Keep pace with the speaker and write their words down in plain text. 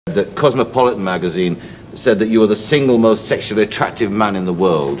The Cosmopolitan magazine said that you were the single most sexually attractive man in the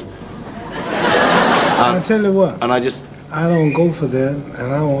world. I tell you what. And I don't go for that,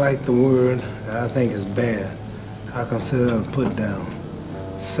 and I don't like the word. I think it's bad. I consider it a put down.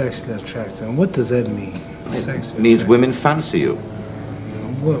 Sexually attractive. And what does that mean? It means women fancy you.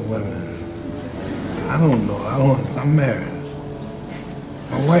 What women? I don't know. I'm married.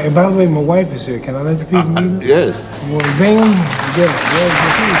 My wife. By the way, my wife is here. Can I let the people meet her? Yes. You want to bring them?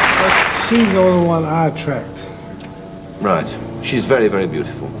 She's the only one I attract. Right. She's very, very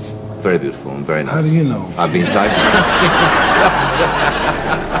beautiful. Very beautiful and very nice. How do you know? I've been sight.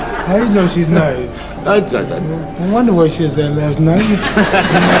 How do you know she's nice? I wonder where she was at last night.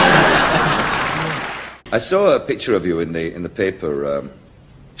 I saw a picture of you in the paper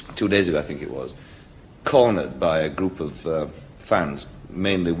 2 days ago, I think it was, cornered by a group of fans,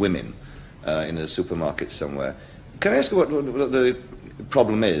 mainly women, in a supermarket somewhere. Can I ask you what the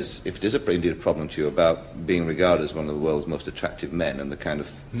problem is, if it is indeed a problem to you, about being regarded as one of the world's most attractive men and the kind of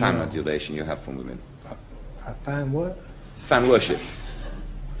fan adulation you have from women? I find what? Fan worship.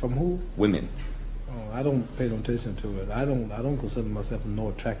 From who? Women. Oh, I don't pay no attention to it. I don't consider myself a no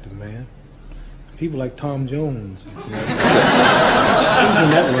attractive man. People like Tom Jones. He's in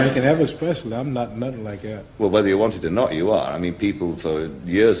that rank, and Elvis Presley. I'm not nothing like that. Well, whether you want it or not, you are. I mean, people for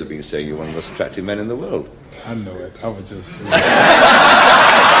years have been saying you're one of the most attractive men in the world. I know it. I was just...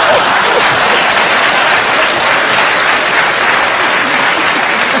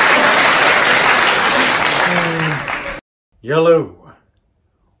 Yellow.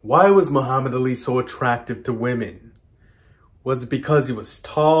 Why was Muhammad Ali so attractive to women? Was it because he was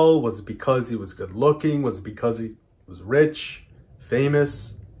tall? Was it because he was good looking? Was it because he was rich,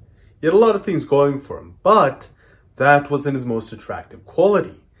 famous? He had a lot of things going for him, but that wasn't his most attractive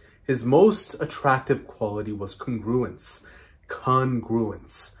quality. His most attractive quality was congruence.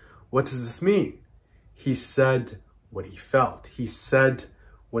 Congruence. What does this mean? He said what he felt. He said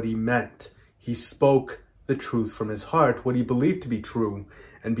what he meant. He spoke the truth from his heart, what he believed to be true.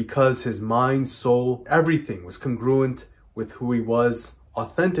 And because his mind, soul, everything was congruent with who he was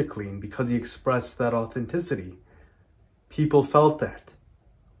authentically, and because he expressed that authenticity, people felt that.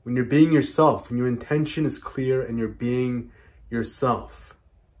 When you're being yourself, when your intention is clear and you're being yourself,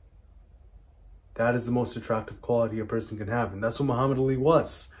 that is the most attractive quality a person can have. And that's what Muhammad Ali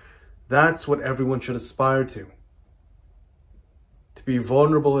was. That's what everyone should aspire to. To be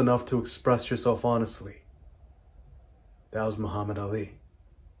vulnerable enough to express yourself honestly. That was Muhammad Ali.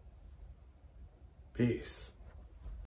 Peace.